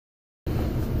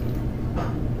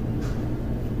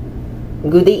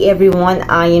Good day everyone,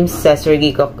 I am Cesar,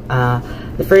 Guico,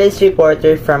 the first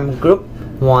reporter from Group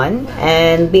 1,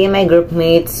 and me and my group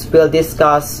mates will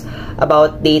discuss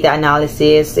about data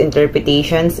analysis,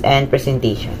 interpretations, and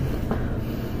presentation.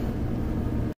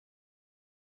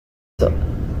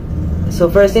 So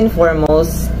first and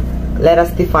foremost, let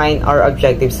us define our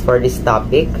objectives for this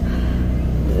topic.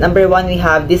 Number 1, we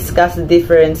have discussed the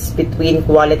difference between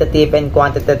qualitative and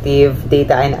quantitative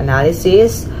data and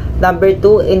analysis. Number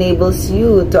 2, enables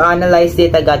you to analyze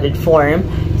data gathered form,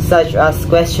 such as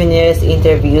questionnaires,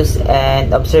 interviews,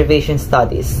 and observation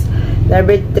studies.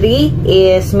 Number 3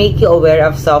 is make you aware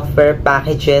of software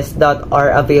packages that are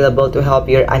available to help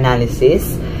your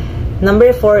analysis.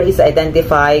 Number 4 is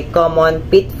identify common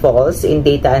pitfalls in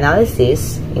data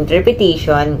analysis,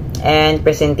 interpretation, and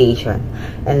presentation.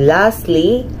 And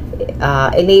lastly,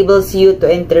 enables you to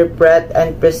interpret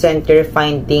and present your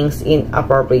findings in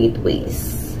appropriate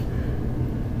ways.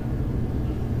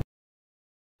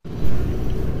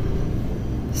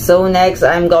 So next,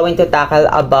 I'm going to tackle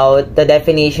about the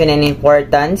definition and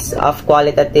importance of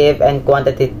qualitative and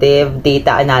quantitative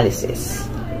data analysis.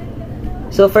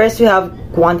 So first, we have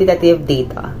quantitative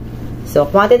data. So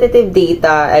quantitative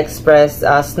data expressed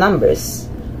as numbers.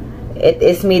 It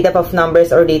is made up of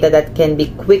numbers or data that can be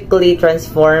quickly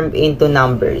transformed into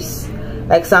numbers.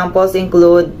 Examples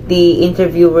include the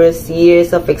interviewer's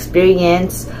years of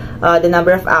experience, the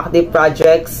number of active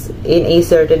projects in a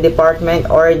certain department,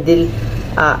 or the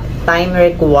time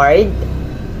required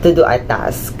to do a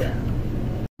task.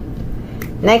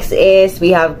 Next is we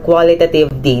have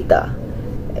qualitative data.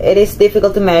 It is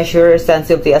difficult to measure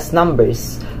sensibly as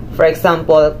numbers. For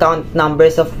example, count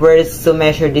numbers of words to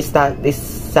measure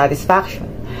dissatisfaction.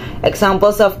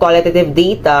 Examples of qualitative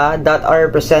data that are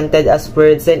presented as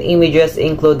words and images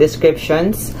include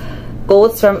descriptions,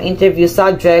 quotes from interview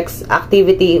subjects,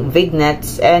 activity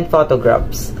vignettes, and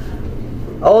photographs.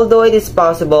 Although it is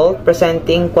possible,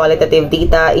 presenting qualitative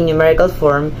data in numerical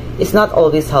form is not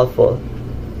always helpful.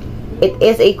 It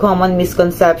is a common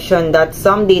misconception that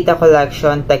some data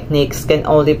collection techniques can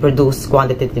only produce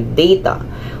quantitative data,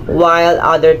 while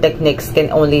other techniques can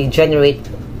only generate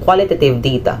qualitative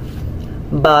data.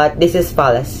 But this is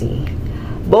fallacy.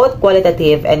 Both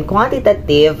qualitative and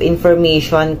quantitative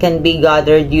information can be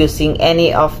gathered using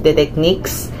any of the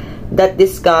techniques that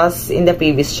discussed in the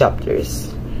previous chapters.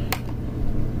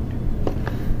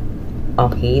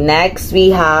 Okay, next we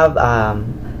have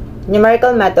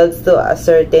numerical methods to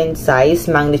ascertain size,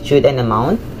 magnitude, and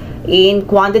amount. In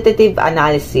quantitative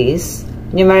analysis,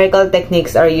 numerical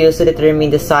techniques are used to determine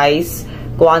the size,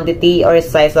 quantity, or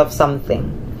size of something,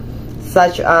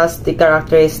 such as the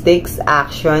characteristics,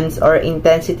 actions, or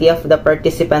intensity of the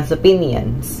participants'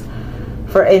 opinions.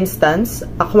 For instance,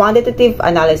 a quantitative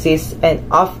analysis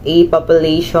of a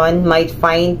population might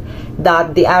find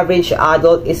that the average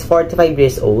adult is 45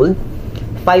 years old,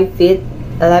 5 feet,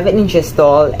 11 inches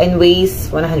tall, and weighs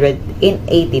 180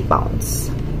 pounds.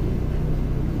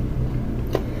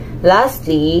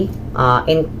 Lastly,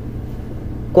 in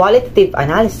qualitative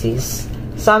analysis,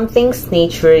 something's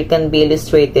nature can be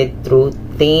illustrated through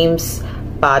themes,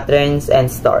 patterns, and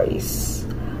stories.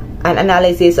 An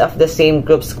analysis of the same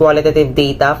group's qualitative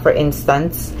data, for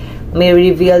instance, may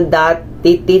reveal that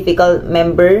the typical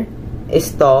member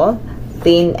is tall,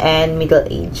 thin, and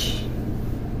middle-aged.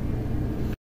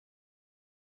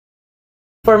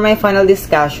 For my final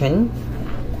discussion,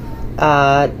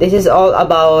 this is all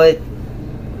about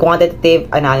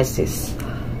quantitative analysis.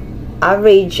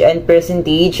 Average and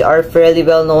percentage are fairly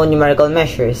well-known numerical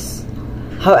measures.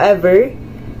 However,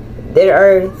 there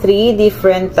are 3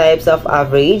 different types of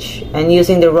average, and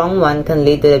using the wrong one can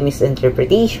lead to the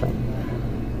misinterpretation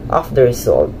of the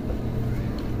result.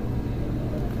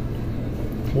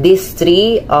 These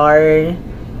 3 are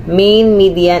mean,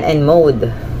 median, and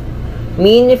mode.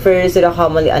 Mean refers to the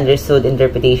commonly understood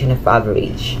interpretation of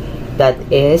average. That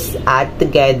is, add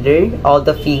together all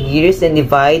the figures and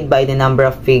divide by the number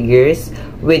of figures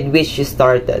with which you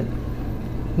started.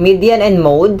 Median and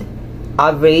mode,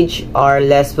 average, are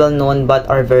less well known but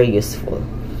are very useful.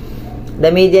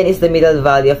 The median is the middle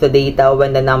value of the data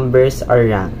when the numbers are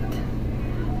ranked.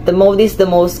 The mode is the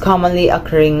most commonly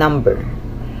occurring number.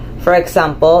 For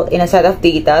example, in a set of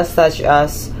data such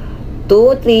as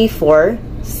 2, 3, 4,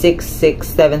 6, 6,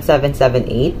 7, 7, 7,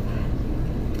 8,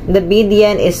 the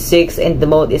median is 6 and the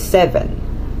mode is 7,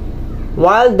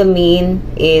 while the mean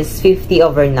is 50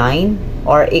 over 9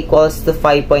 or equals to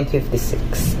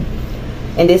 5.56.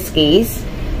 In this case,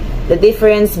 the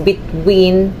difference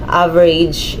between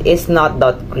average is not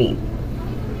that great.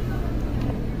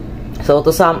 So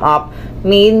to sum up,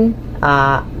 mean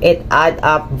It add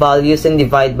up values and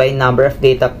divide by number of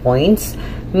data points.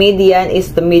 Median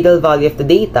is the middle value of the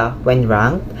data when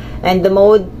ranked, and the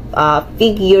mode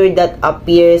figure that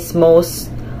appears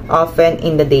most often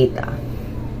in the data.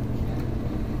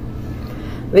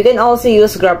 We can also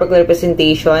use graphical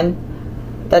representation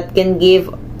that can give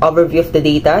overview of the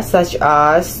data, such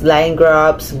as line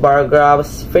graphs, bar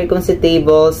graphs, frequency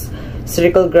tables,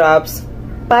 circle graphs,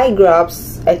 pie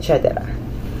graphs, etc.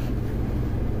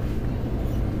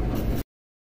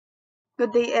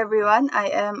 Good day everyone, I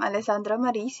am Alessandra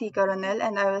Coronel,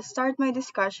 and I will start my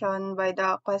discussion by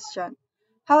the question,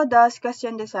 how does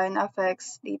question design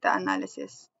affects data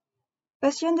analysis?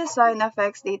 Question design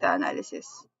affects data analysis.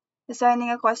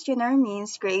 Designing a questionnaire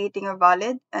means creating a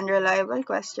valid and reliable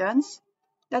questions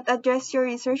that address your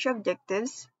research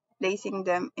objectives, placing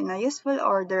them in a useful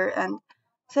order, and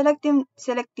selecting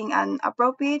an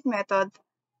appropriate method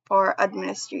for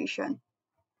administration.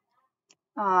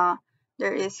 Uh,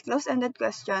 there is closed-ended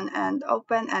question and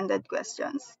open-ended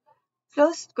questions.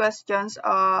 Closed questions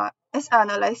is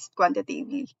analyzed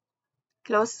quantitatively.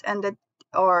 Closed-ended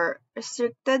or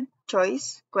restricted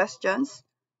choice questions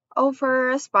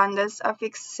offer respondents a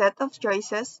fixed set of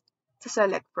choices to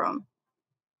select from.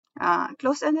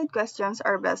 Closed-ended questions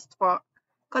are best for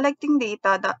collecting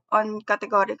data on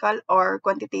categorical or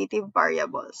quantitative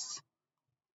variables.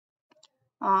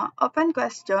 Open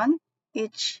question,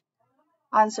 each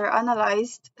answer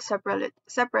analyzed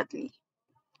separately.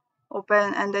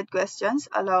 Open-ended questions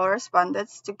allow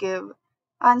respondents to give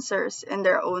answers in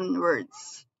their own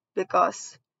words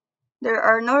because there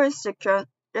are no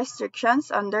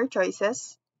restrictions on their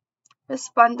choices.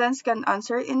 Respondents can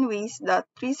answer in ways that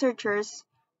researchers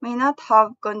may not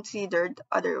have considered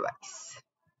otherwise.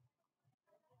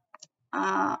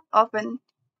 Uh, open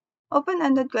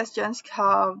Open-ended questions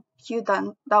have few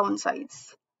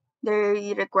downsides.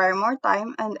 They require more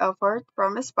time and effort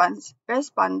from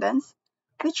respondents,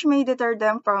 which may deter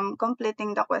them from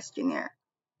completing the questionnaire.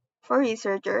 For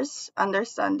researchers,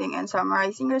 understanding and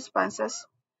summarizing responses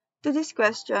to these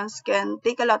questions can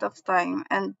take a lot of time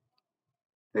and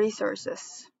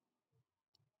resources.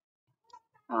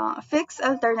 Fixed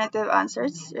alternative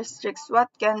answers restricts what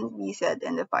can be said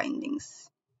in the findings.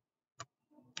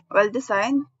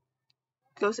 Well-designed,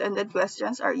 close-ended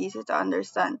questions are easy to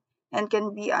understand and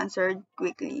can be answered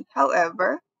quickly.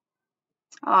 However,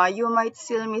 you might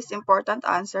still miss important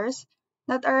answers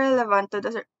that are relevant to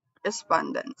the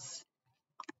respondents.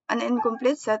 An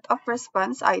incomplete set of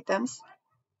response items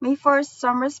may force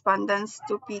some respondents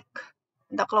to pick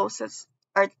the closest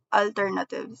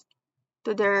alternatives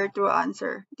to their true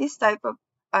answer. This type of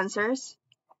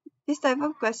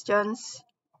questions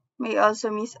may also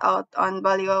miss out on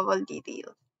valuable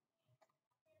detail.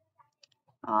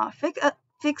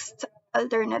 Fixed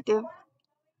alternative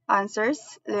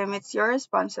answers limits your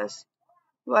responses,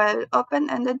 while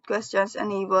open-ended questions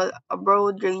enable a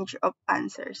broad range of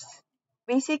answers.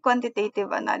 Basic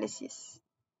quantitative analysis.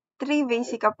 Three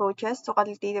basic approaches to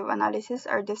quantitative analysis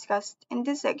are discussed in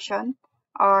this section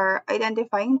are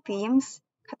identifying themes,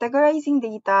 categorizing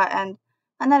data, and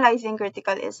analyzing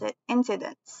critical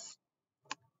incidents.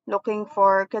 Looking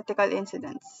for critical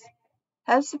incidents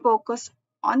helps focus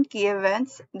on key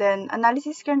events, then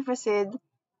analysis can proceed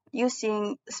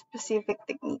using specific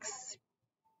techniques.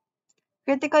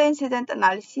 Critical incident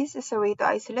analysis is a way to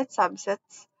isolate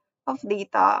subsets of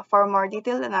data for more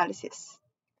detailed analysis,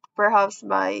 perhaps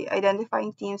by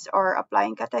identifying themes or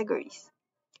applying categories.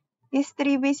 These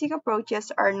three basic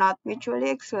approaches are not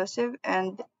mutually exclusive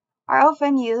and are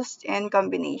often used in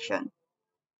combination.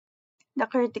 The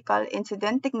critical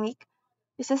incident technique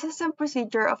is a system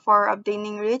procedure for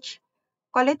obtaining rich,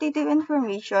 qualitative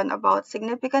information about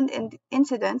significant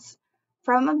incidents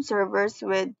from observers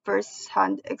with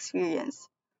first-hand experience,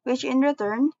 which in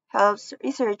return helps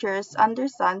researchers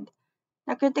understand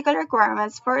the critical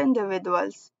requirements for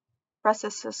individuals,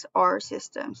 processes, or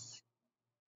systems.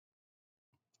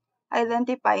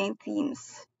 Identifying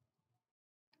themes.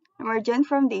 Emergent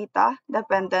from data,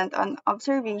 dependent on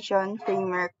observation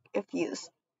framework if used.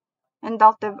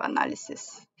 Inductive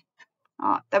analysis.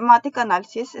 Thematic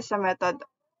analysis is a method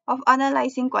of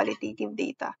analyzing qualitative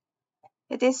data.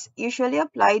 It is usually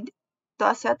applied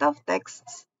to a set of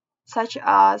texts, such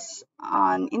as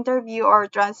an interview or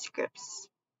transcripts.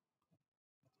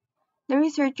 The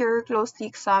researcher closely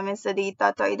examines the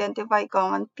data to identify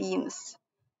common themes,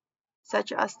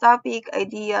 such as topic,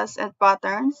 ideas, and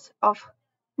patterns of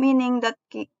meaning that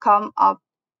come up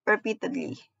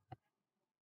repeatedly.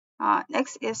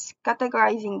 Next is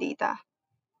categorizing data.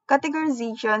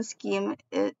 Categorization scheme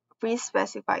is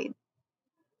pre-specified.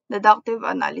 Deductive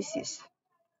analysis.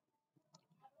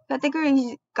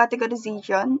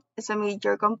 Categorization is a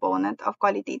major component of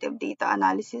qualitative data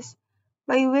analysis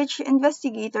by which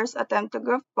investigators attempt to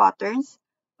group patterns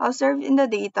observed in the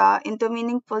data into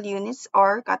meaningful units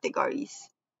or categories.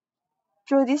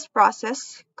 Through this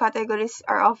process, categories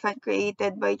are often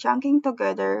created by chunking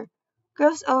together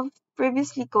groups of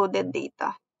previously coded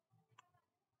data.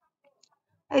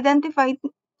 Identifying,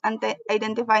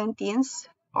 Identifying themes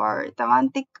or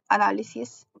thematic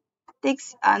analysis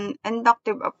takes an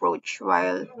inductive approach,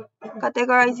 while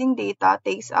categorizing data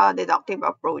takes a deductive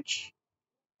approach.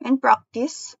 In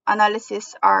practice,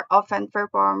 analyses are often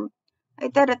performed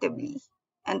iteratively,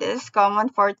 and it is common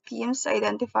for themes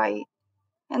identified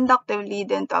inductively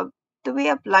then to be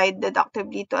applied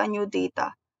deductively to a new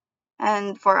data,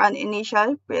 and for an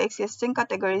initial pre-existing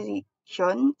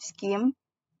categorization scheme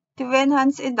to be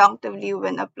enhanced inductively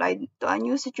when applied to a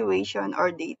new situation or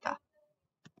data.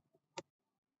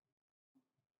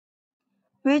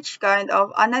 Which kind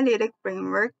of analytic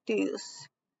framework to use?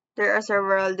 There are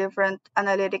several different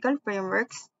analytical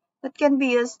frameworks that can be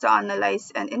used to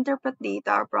analyze and interpret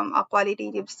data from a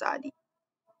qualitative study.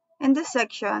 In this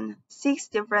section, 6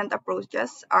 different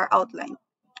approaches are outlined,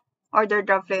 ordered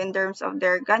roughly in terms of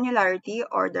their granularity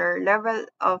or their level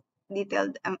of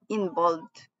detail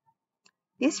involved.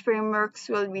 These frameworks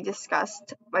will be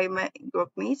discussed by my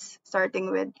groupmates,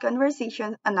 starting with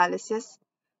conversation analysis,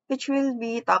 which will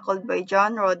be tackled by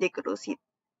John Roddick Rusit.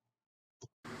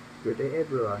 Good day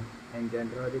everyone, I'm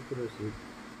Roddick Rusit.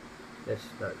 Let's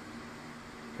start.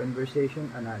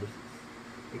 Conversation analysis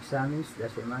examines the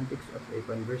semantics of a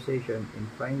conversation in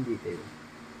fine detail.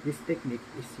 This technique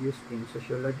is used in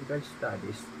sociological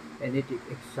studies and it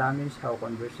examines how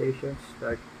conversations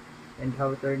start and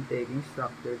how turn-taking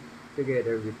structured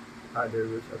together with other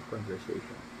rules of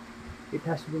conversation. It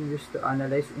has been used to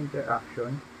analyze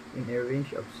interaction in a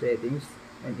range of settings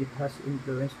and it has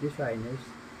influenced designers'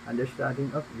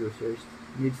 understanding of users'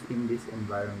 needs in this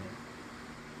environment.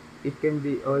 It can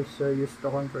be also used to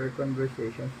compare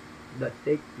conversations that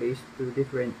take place through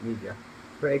different media.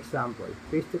 For example,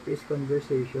 face-to-face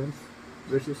conversations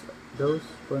versus those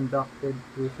conducted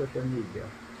through social media.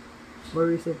 More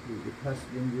recently, it has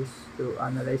been used to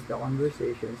analyze the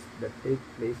conversations that take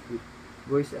place with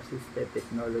voice-assisted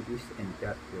technologies and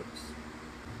chatbots.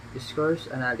 Discourse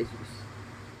analysis.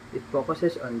 It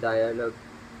focuses on dialogue,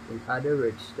 in other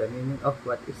words, the meaning of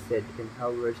what is said and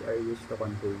how words are used to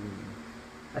convey meaning.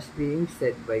 As being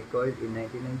said by Cole in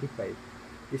 1995,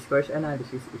 discourse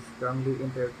analysis is strongly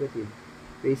interpretive,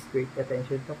 pays great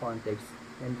attention to context,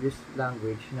 and views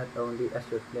language not only as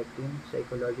reflecting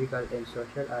psychological and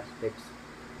social aspects,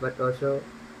 but also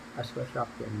as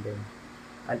constructing them.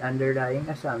 An underlying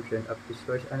assumption of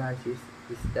discourse analysis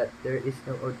is that there is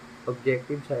no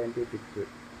objective scientific truth.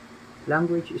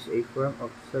 Language is a form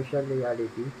of social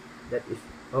reality that is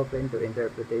open to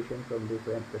interpretation from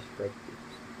different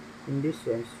perspectives. In this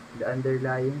sense, the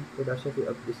underlying philosophy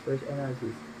of discourse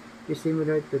analysis is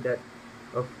similar to that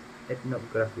of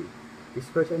ethnography.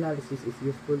 Discourse analysis is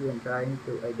useful when trying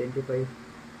to identify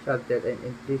subtle and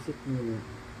implicit meaning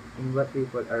in what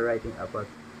people are writing about,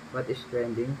 what is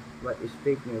trending, what is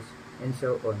fake news, and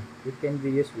so on. It can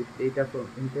be used with data from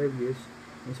interviews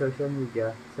in social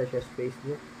media such as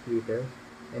Facebook, Twitter,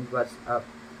 and WhatsApp,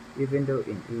 even though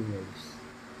in emails.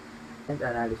 And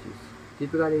analysis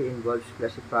typically involves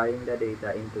classifying the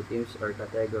data into teams or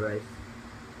categories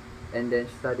and then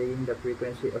studying the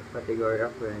frequency of category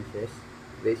occurrences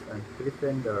based on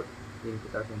Krippendorf in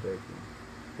 2013.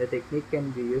 The technique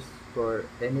can be used for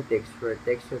any text where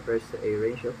text refers to a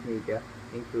range of media,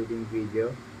 including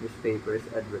video, newspapers,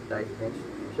 advertisements,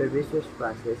 service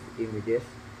responses, images,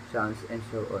 sounds, and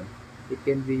so on. It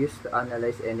can be used to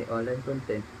analyze any online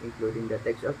content, including the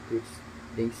text of tweets,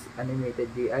 links,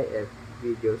 animated GIF,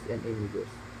 videos, and images.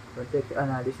 Context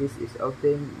analysis is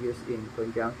often used in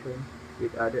conjunction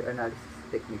with other analysis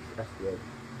techniques as well.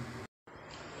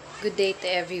 Good day to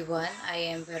everyone. I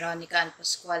am Veronica and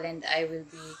Pascual and I will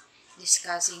be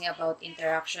discussing about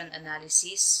interaction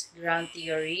analysis, ground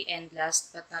theory, and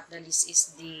last but not the least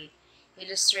is the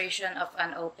illustration of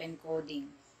an open coding.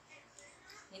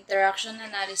 Interaction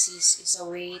analysis is a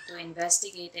way to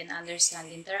investigate and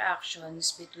understand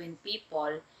interactions between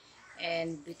people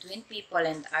and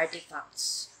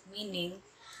artifacts, meaning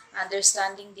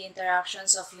understanding the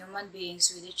interactions of human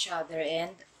beings with each other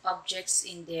and objects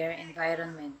in their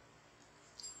environment.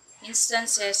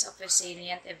 Instances of a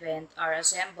salient event are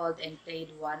assembled and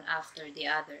played one after the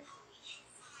other.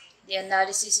 The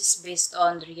analysis is based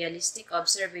on realistic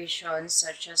observations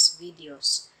such as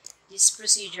videos. This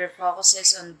procedure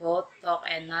focuses on both talk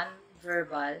and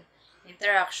non-verbal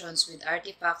interactions with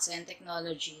artifacts and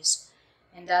technologies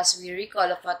And as we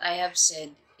recall of what I have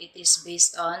said, it is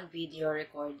based on video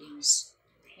recordings.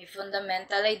 A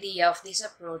fundamental idea of this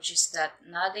approach is that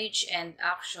knowledge and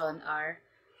action are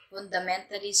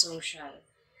fundamentally social.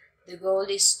 The goal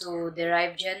is to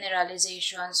derive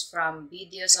generalizations from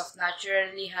videos of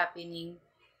naturally happening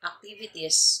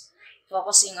activities,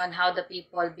 focusing on how the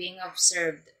people being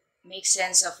observed make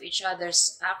sense of each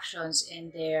other's actions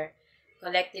and their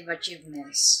collective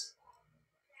achievements.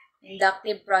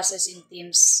 Inductive process in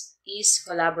teams is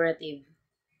collaborative.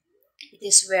 It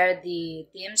is where the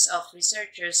teams of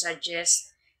researchers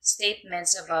suggest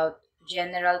statements about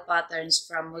general patterns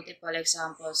from multiple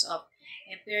examples of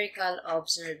empirical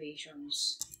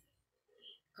observations.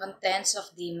 Contents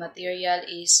of the material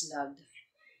is logged.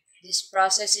 This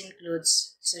process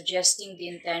includes suggesting the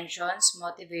intentions,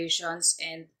 motivations,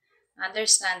 and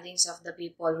understandings of the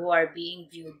people who are being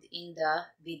viewed in the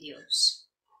videos.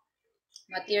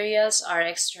 Materials are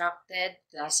extracted,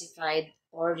 classified,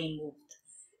 or removed.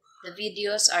 The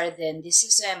videos are then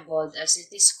disassembled, as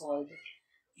it is called,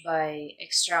 by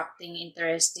extracting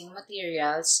interesting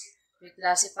materials,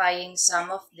 reclassifying some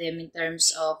of them in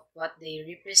terms of what they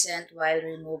represent while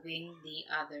removing the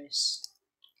others.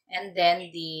 And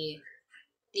then the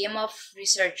team of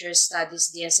researchers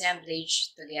studies the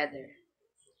assemblage together.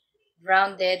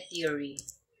 Grounded theory.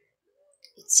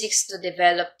 It seeks to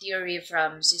develop theory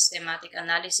from systematic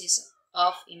analysis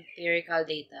of empirical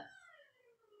data.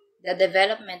 The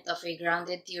development of a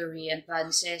grounded theory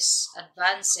advances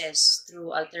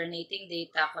through alternating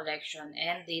data collection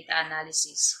and data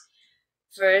analysis.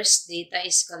 First, data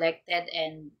is collected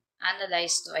and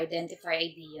analyzed to identify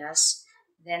ideas.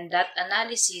 Then that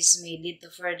analysis may lead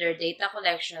to further data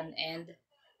collection and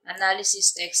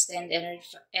analysis to extend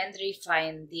and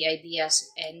refine the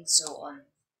ideas, and so on.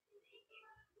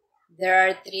 There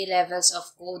are three levels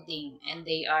of coding, and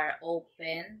they are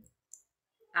open,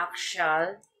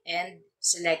 axial, and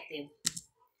selective.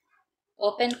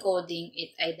 Open coding,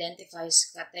 it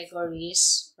identifies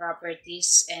categories,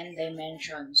 properties, and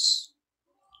dimensions.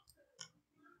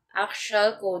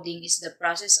 Axial coding is the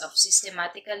process of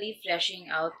systematically fleshing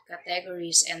out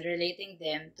categories and relating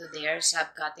them to their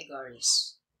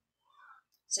subcategories.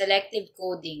 Selective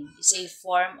coding is a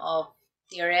form of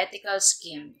theoretical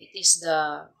scheme. It is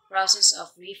the process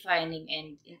of refining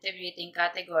and integrating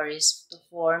categories to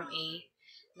form a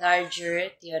larger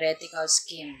theoretical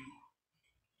scheme.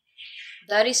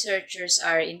 The researchers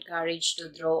are encouraged to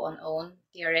draw on own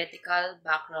theoretical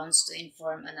backgrounds to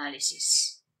inform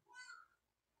analysis.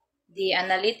 The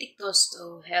analytic tools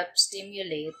to help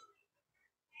stimulate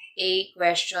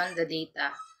question the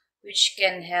data, which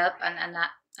can help an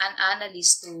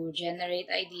analyst to generate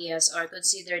ideas or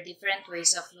consider different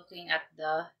ways of looking at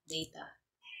the data.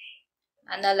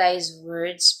 Analyze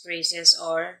words, phrases,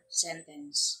 or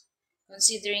sentence.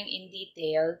 Considering in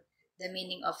detail the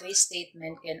meaning of a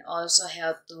statement can also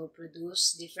help to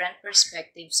produce different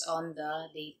perspectives on the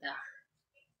data.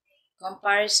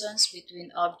 Comparisons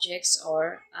between objects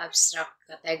or abstract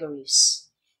categories.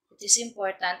 It is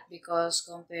important because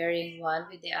comparing one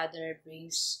with the other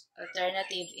brings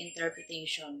alternative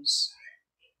interpretations.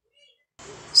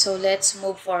 So let's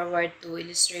move forward to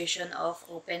illustration of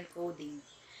open coding.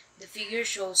 The figure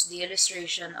shows the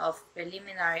illustration of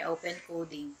preliminary open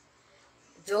coding.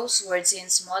 Those words in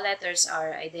small letters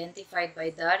are identified by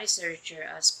the researcher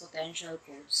as potential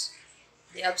codes.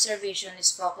 The observation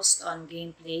is focused on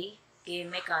gameplay, game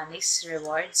mechanics,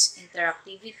 rewards,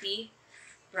 interactivity,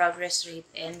 progress rate,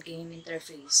 and game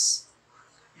interface.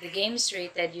 The game is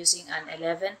rated using an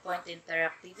 11-point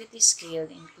interactivity scale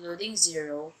including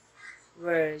 0,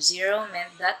 where 0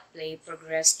 meant that play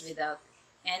progressed without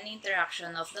any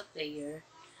interaction of the player,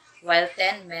 while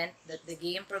 10 meant that the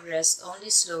game progressed only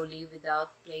slowly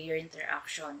without player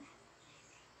interaction.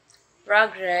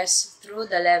 Progress through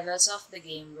the levels of the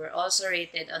game were also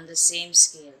rated on the same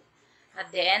scale.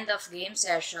 At the end of game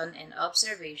session and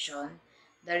observation,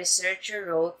 the researcher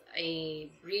wrote a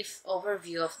brief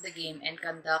overview of the game and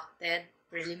conducted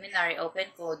preliminary open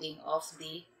coding of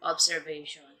the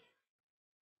observation.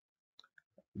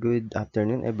 Good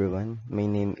afternoon, everyone. My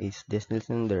name is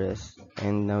Desnyl,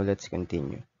 and now let's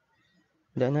continue.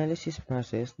 The analysis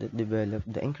process that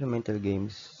developed the incremental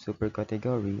games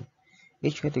supercategory.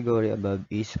 Each category above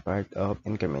is part of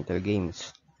incremental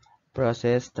games.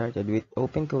 Process started with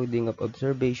open coding of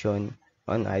observation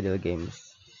on idle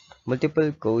games.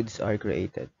 Multiple codes are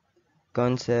created.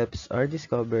 Concepts are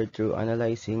discovered through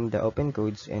analyzing the open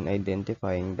codes and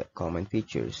identifying the common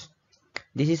features.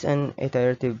 This is an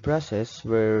iterative process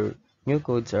where new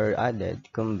codes are added,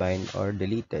 combined, or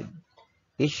deleted.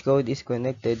 Each code is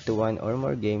connected to one or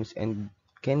more games and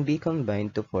can be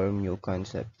combined to form new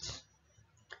concepts.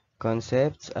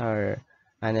 Concepts are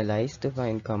analyzed to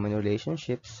find common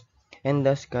relationships, and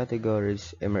thus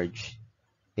categories emerge.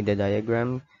 In the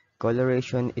diagram,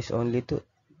 coloration is only to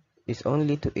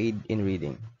aid in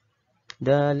reading.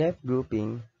 The left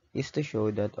grouping is to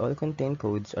show that all contained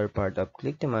codes are part of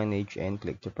click to manage and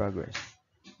click to progress.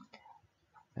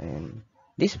 And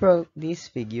this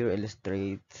figure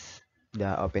illustrates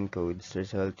the open codes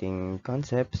resulting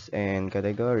concepts and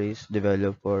categories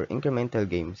developed for incremental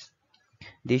games.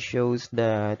 This shows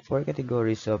that four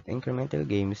categories of incremental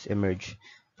games emerge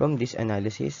from this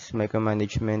analysis: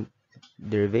 micromanagement,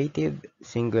 derivative,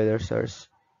 singular source,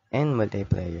 and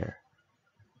multiplayer.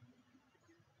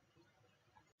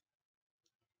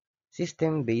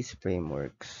 System-based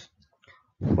frameworks.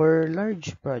 For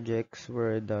large projects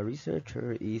where the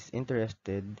researcher is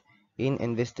interested in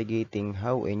investigating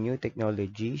how a new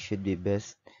technology should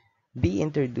be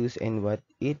introduced and what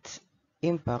its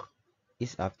impact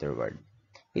is afterward,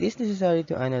 it is necessary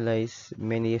to analyze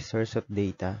many sources of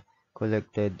data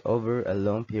collected over a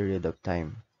long period of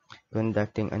time.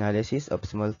 Conducting analysis of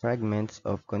small fragments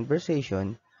of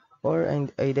conversation or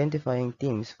identifying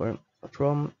themes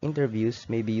from interviews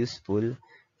may be useful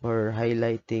for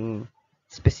highlighting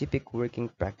specific working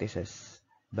practices,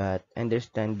 but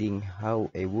understanding how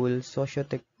a whole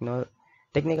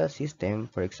socio-technical system,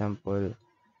 for example,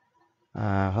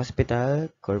 hospital,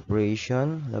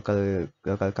 corporation,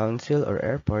 local council, or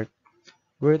airport,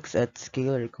 works at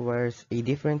scale requires a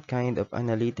different kind of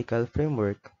analytical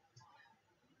framework.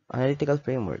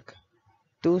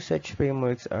 Two such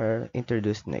frameworks are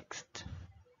introduced next.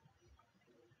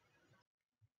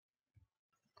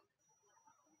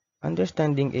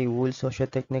 Understanding a whole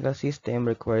socio-technical system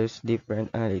requires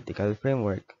different analytical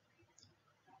framework.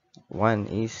 One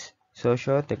is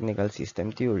socio-technical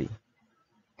system theory.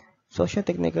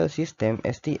 Socio-technical system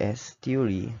 (STS)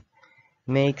 theory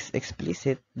makes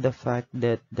explicit the fact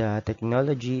that the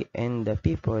technology and the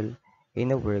people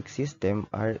in a work system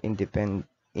are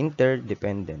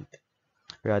interdependent,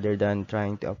 rather than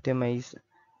trying to optimize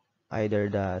either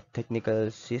the technical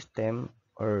system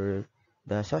or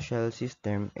the social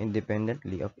system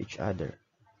independently of each other.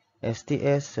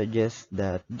 STS suggests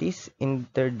that this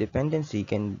interdependency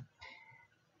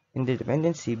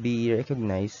be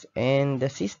recognized and the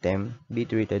system be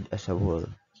treated as a whole.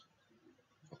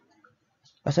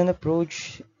 As an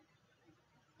approach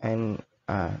and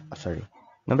sorry.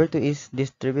 Number two is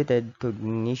distributed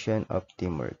cognition of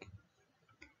teamwork.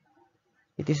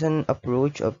 It is an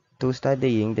approach to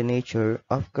studying the nature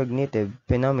of cognitive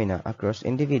phenomena across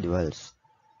individuals,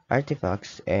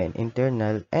 artifacts, and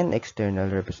internal and external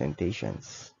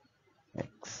representations.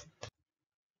 Next.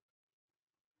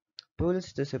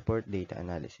 Tools to support data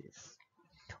analysis.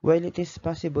 While it is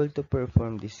possible to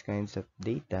perform these kinds of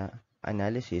data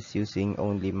analysis using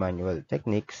only manual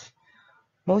techniques,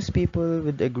 most people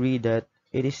would agree that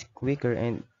it is quicker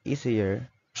and easier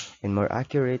and more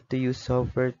accurate to use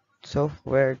software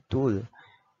tool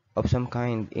of some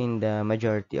kind in the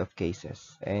majority of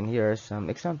cases. And here are some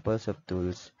examples of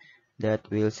tools that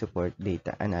will support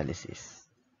data analysis.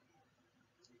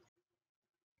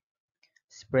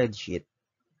 Spreadsheet.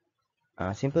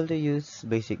 Simple to use,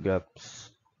 basic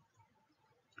graphs.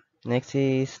 Next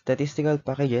is statistical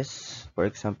packages, for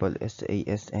example,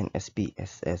 SAS and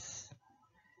SPSS.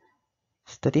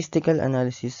 Statistical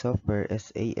analysis software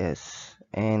SAS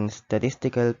and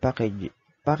statistical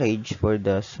package for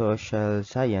the social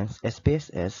science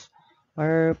SPSS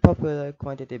are popular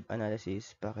quantitative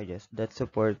analysis packages that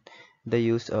support the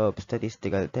use of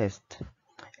statistical tests.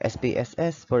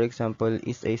 SPSS, for example,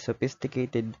 is a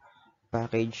sophisticated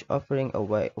package offering a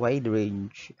wide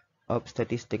range of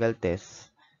statistical tests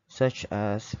such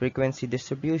as frequency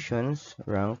distributions,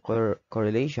 rank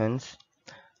correlations,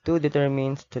 to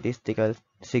determine statistical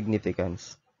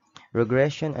significance,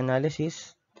 regression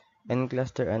analysis, and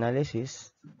cluster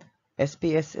analysis.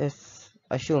 SPSS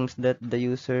assumes that the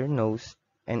user knows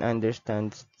and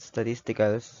understands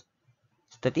statistical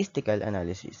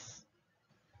analysis.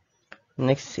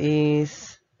 Next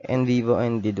is NVivo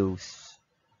and Deduce.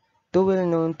 Two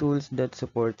well-known tools that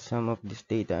support some of these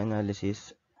data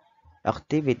analysis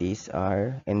activities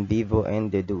are NVivo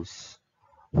and Deduce.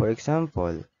 For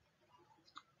example,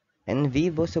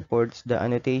 NVivo supports the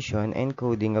annotation and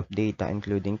coding of data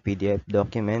including PDF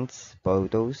documents,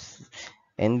 photos,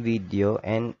 and video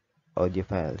and audio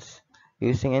files.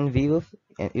 Using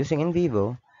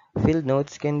NVivo, field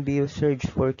notes can be searched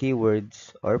for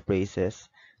keywords or phrases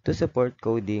to support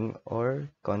coding or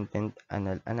content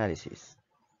analysis.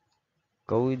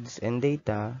 Codes and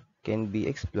data can be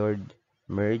explored,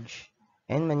 merged,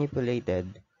 and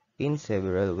manipulated in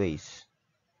several ways.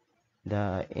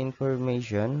 The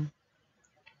information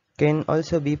can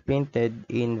also be printed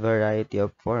in variety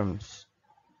of forms,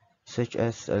 such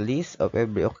as a list of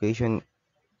every occasion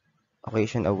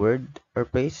a word or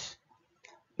phrase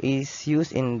is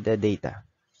used in the data,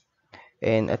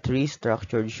 and a tree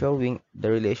structure showing the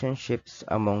relationships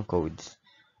among codes,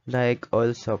 like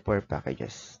all software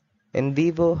packages. En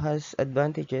vivo has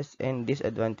advantages and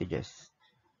disadvantages,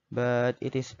 but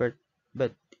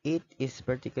but it is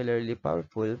particularly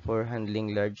powerful for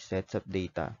handling large sets of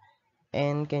data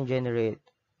and can generate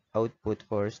output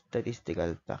for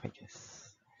statistical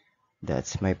packages.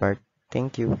 That's my part.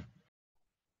 Thank you.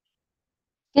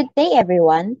 Good day,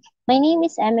 everyone. My name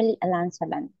is Emily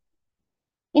Alansalon.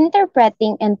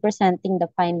 Interpreting and presenting the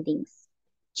findings.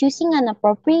 Choosing an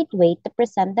appropriate way to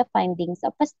present the findings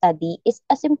of a study is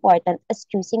as important as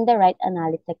choosing the right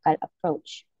analytical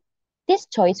approach. This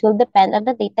choice will depend on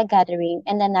the data gathering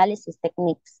and analysis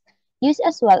techniques used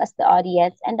as well as the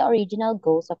audience and the original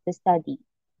goals of the study.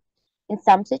 In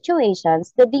some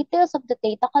situations, the details of the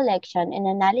data collection and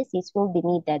analysis will be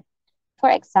needed. For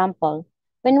example,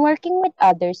 when working with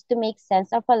others to make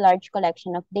sense of a large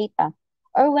collection of data,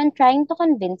 or when trying to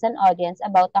convince an audience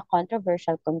about a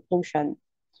controversial conclusion.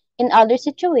 In other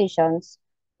situations,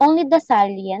 only the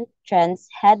salient trends,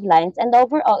 headlines, and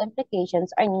overall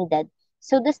implications are needed,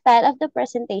 so the style of the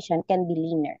presentation can be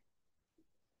leaner.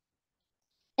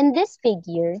 In this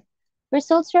figure,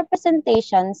 results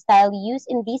representation style used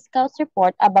in the Scouts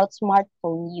report about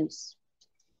smartphone use.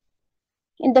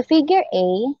 In the figure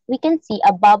A, we can see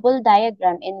a bubble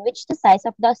diagram in which the size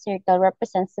of the circle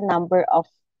represents the number of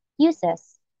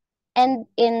uses. And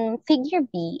in figure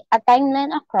B, a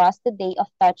timeline across the day of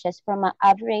touches from an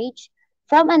average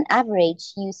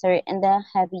user and a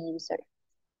heavy user.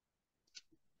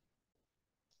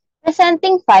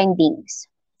 Presenting findings.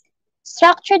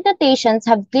 Structured notations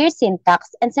have clear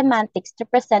syntax and semantics to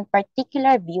present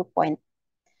particular viewpoint.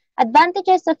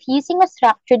 Advantages of using a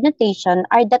structured notation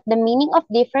are that the meaning of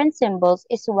different symbols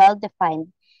is well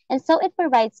defined, and so it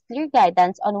provides clear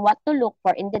guidance on what to look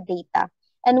for in the data,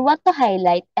 and what to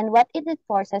highlight, and what it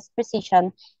enforces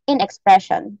precision in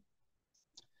expression.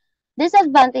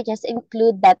 Disadvantages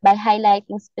include that by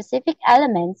highlighting specific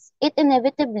elements, it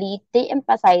inevitably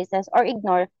de-emphasizes or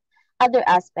ignores other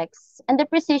aspects, and the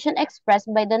precision expressed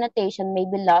by the notation may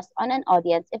be lost on an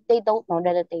audience if they don't know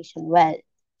the notation well.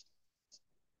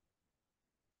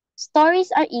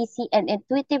 Stories are easy and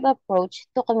intuitive approach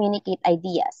to communicate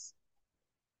ideas.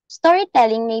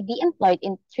 Storytelling may be employed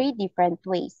in three different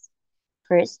ways.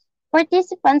 First,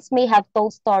 participants may have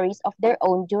told stories of their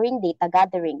own during data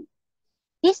gathering.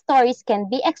 These stories can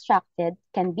be extracted,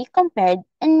 can be compared,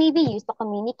 and may be used to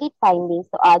communicate findings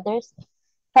to others,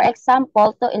 for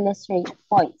example, to illustrate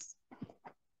points.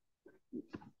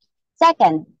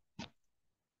 Second,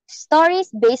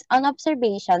 stories based on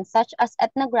observations such as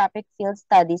ethnographic field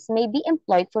studies may be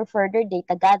employed for further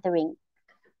data gathering.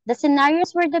 The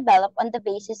scenarios were developed on the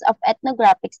basis of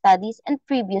ethnographic studies and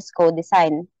previous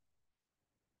co-design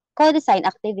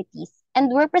activities,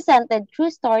 and were presented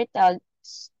through storytelling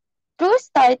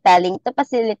to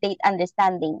facilitate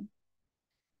understanding.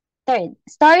 Third,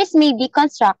 stories may be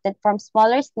constructed from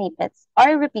smaller snippets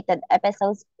or repeated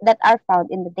episodes that are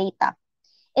found in the data.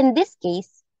 In this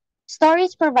case,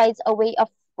 stories provides a way of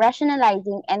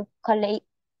rationalizing and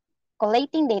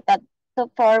collating data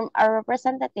to form a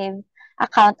representative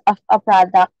account of a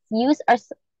product use or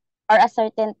a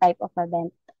certain type of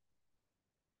event.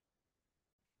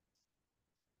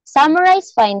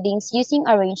 Summarize findings using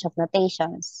a range of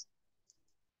notations.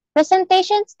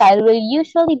 Presentation style will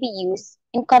usually be used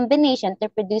in combination to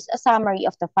produce a summary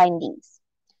of the findings.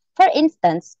 For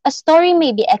instance, a story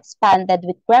may be expanded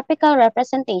with graphical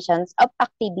representations of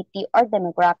activity or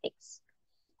demographics,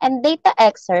 and data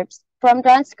excerpts from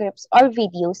transcripts or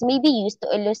videos may be used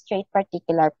to illustrate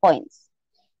particular points.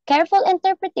 Careful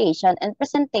interpretation and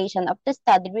presentation of the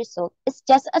study result is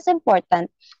just as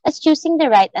important as choosing the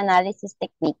right analysis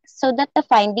technique so that the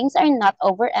findings are not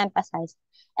overemphasized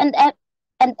and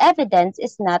evidence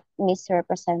is not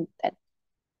misrepresented.